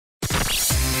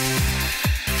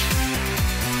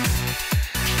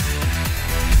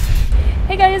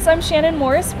Hey guys, I'm Shannon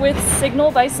Morris with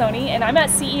Signal by Sony, and I'm at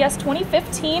CES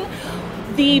 2015.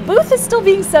 The booth is still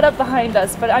being set up behind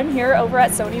us, but I'm here over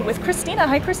at Sony with Christina.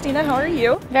 Hi Christina, how are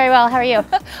you? Very well, how are you?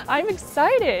 I'm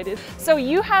excited. So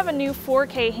you have a new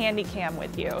 4K Handycam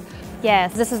with you.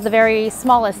 Yes, this is the very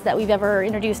smallest that we've ever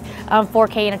introduced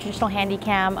 4K in a traditional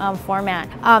Handycam format.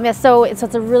 So it's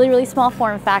a really small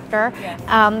form factor.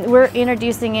 Yeah. We're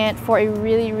introducing it for a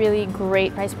really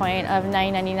great price point of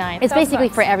 $9.99. It's basically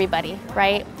for everybody,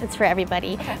 right? It's for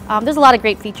everybody. Okay. There's a lot of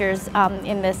great features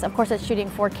in this. Of course, it's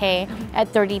shooting 4K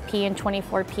at 30p and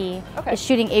 24p. Okay. It's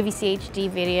shooting AVC HD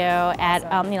video at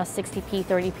 60p,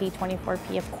 30p,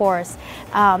 24p, of course.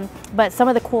 But some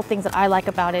of the cool things that I like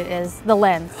about it is the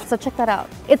lens. So check that out.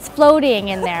 It's floating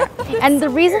in there. And the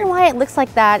reason why it looks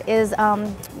like that is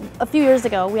a few years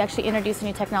ago we actually introduced a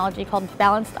new technology called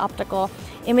Balanced Optical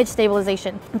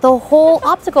Stabilization. The whole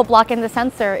optical block in the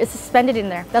sensor is suspended in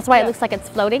there. That's why it looks like it's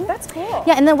floating. That's cool.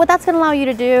 Yeah, and then what that's going to allow you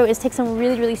to do is take some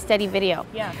really steady video.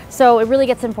 Yeah. So it really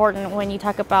gets important when you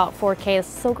talk about 4K. It's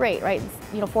so great, right? It's,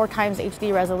 4 times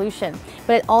HD resolution.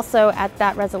 But also at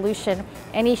that resolution,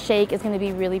 any shake is going to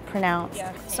be really pronounced.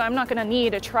 Yeah. So I'm not going to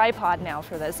need a tripod now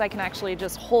for this. I can actually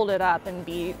just hold it up and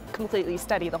be completely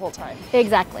steady the whole time.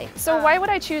 Exactly. So why would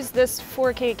I choose this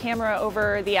 4K camera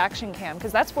over the Action Cam?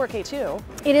 Because that's 4K too.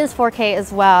 It is 4K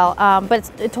as well, but it's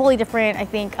a totally different, I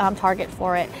think, target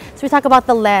for it. So we talk about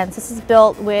the lens. This is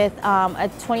built with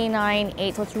a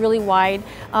 29/8, so it's really wide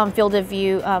field of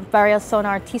view, various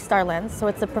sonar T-star lens, so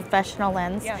it's a professional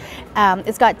lens. Yeah.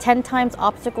 It's got 10 times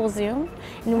optical zoom,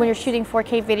 and when you're shooting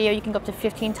 4K video, you can go up to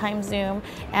 15 times zoom,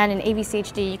 and in AVC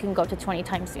HD, you can go up to 20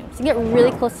 times zoom. So you get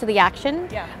really close to the action,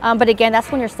 but again,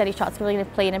 that's when your steady shot's really going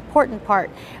to play an important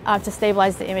part to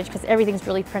stabilize the image, because everything's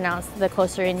really pronounced the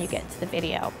closer in you get to the video.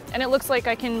 And it looks like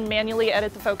I can manually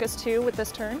edit the focus too with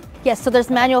this turn? Yes, so there's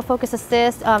manual focus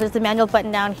assist, there's the manual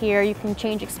button down here, you can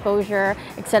change exposure,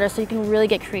 etc. So you can really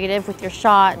get creative with your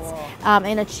shots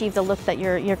and achieve the look that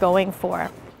you're going for.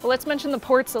 Well, let's mention the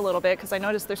ports a little bit, because I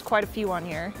noticed there's quite a few on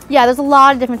here. Yeah, there's a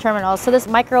lot of different terminals. So this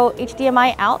micro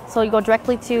HDMI out, so you go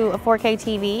directly to a 4K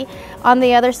TV. On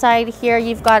the other side here,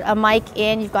 you've got a mic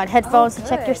in, you've got headphones to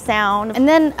check your sound. And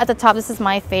then at the top, this is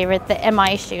my favorite, the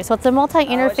MI shoe. So it's a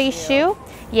multi-interface shoe.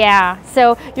 Yeah,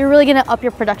 so you're really gonna up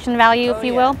your production value, if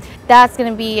you will. That's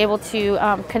gonna be able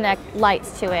to connect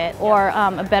lights to it, or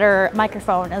a better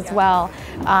microphone as well.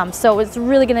 So it's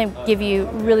really gonna give you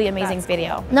really amazing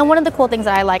video. Now, one of the cool things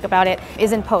that I like about it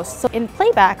is in post. So in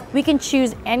playback, we can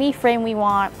choose any frame we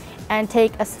want and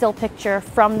take a still picture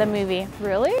from the movie.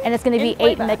 Really? And it's going to be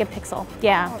 8 megapixel.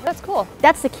 Yeah. Oh, that's cool.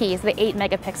 That's the key, is the 8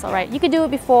 megapixel, right? You could do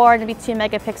it before and it'd be 2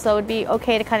 megapixel. It would be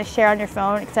okay to kind of share on your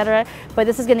phone, etc. But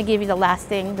this is going to give you the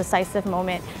lasting, decisive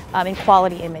moment in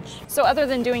quality image. So other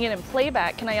than doing it in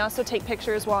playback, can I also take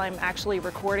pictures while I'm actually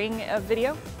recording a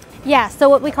video? Yeah, so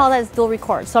what we call that is dual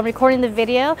record. So I'm recording the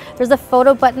video. There's a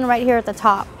photo button right here at the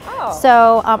top. Oh.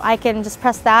 So I can just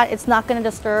press that. It's not going to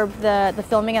disturb the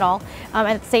filming at all. And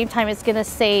at the same time, it's going to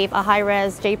save a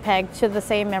high-res JPEG to the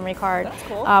same memory card. That's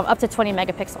cool. Up to 20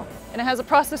 megapixel. And it has a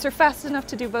processor fast enough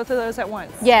to do both of those at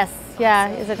once. Yes, yeah,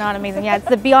 is it not amazing? Yeah, it's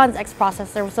the B.O.SS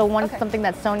processor, so something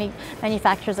that Sony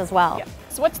manufactures as well. Yeah.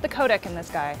 So what's the codec in this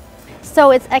guy?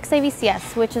 So it's XAVC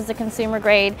S, which is a consumer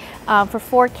grade. For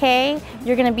 4K,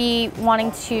 you're going to be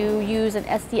wanting to use an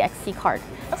SDXC card.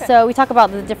 Okay. So we talk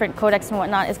about the different codecs and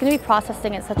whatnot. It's going to be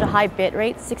processing at such a high bit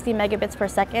rate, 60 megabits per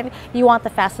second. You want the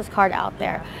fastest card out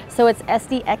there. So it's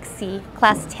SDXC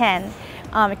class 10.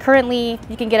 Currently,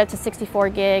 you can get up to 64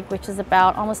 gig, which is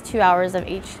about almost 2 hours of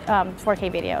 4K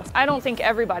videos. I don't think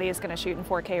everybody is going to shoot in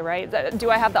 4K, right? Do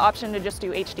I have the option to just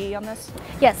do HD on this?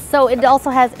 Yes, so it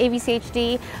also has AVC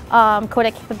HD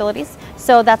codec capabilities.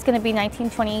 So that's going to be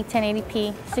 1920,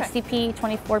 1080p, 60p,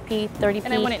 24p, 30p.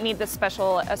 And I wouldn't need this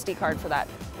special SD card for that?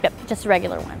 Yep, just a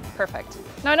regular one. Perfect.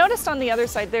 Now I noticed on the other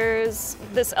side there's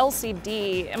this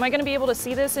LCD. Am I going to be able to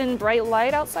see this in bright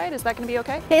light outside? Is that going to be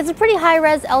okay? It's a pretty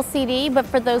high-res LCD, but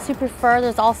for those who prefer,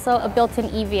 there's also a built-in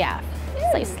EVF.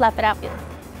 So you slap it out.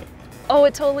 Oh,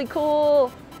 it's totally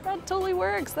cool. That totally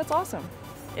works. That's awesome.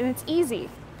 And it's easy.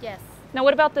 Yes. Now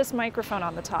what about this microphone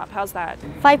on the top? How's that?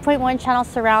 5.1 channel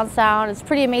surround sound. It's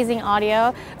pretty amazing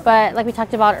audio, but like we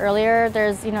talked about earlier,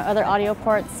 there's other audio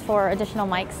ports for additional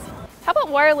mics. How about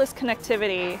wireless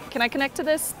connectivity? Can I connect to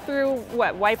this through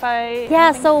what, Wi-Fi?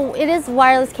 Yeah, so it is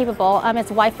wireless capable. It's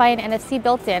Wi-Fi and NFC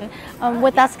built in.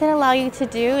 What that's going to allow you to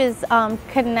do is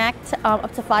connect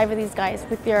up to 5 of these guys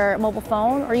with your mobile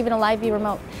phone or even a live view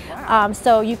remote.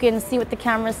 So you can see what the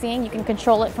camera's seeing. You can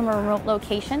control it from a remote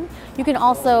location. You can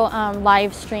also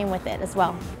live stream with it as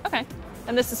well. Okay.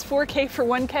 And this is 4K for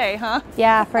 1K, huh?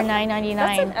 Yeah, for $9.99.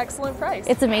 That's an excellent price.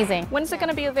 It's amazing. When's it going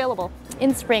to be available?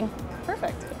 In spring.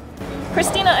 Perfect.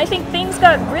 Christina, I think things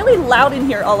got really loud in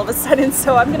here all of a sudden,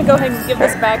 so I'm going to go ahead and give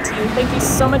this back to you. Thank you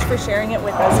so much for sharing it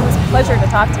with us. It was a pleasure to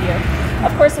talk to you.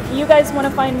 Of course, if you guys want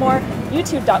to find more,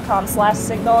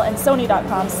 youtube.com/signal and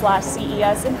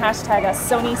sony.com/CES and hashtag us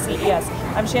SonyCES.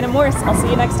 I'm Shannon Morris. I'll see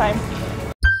you next time.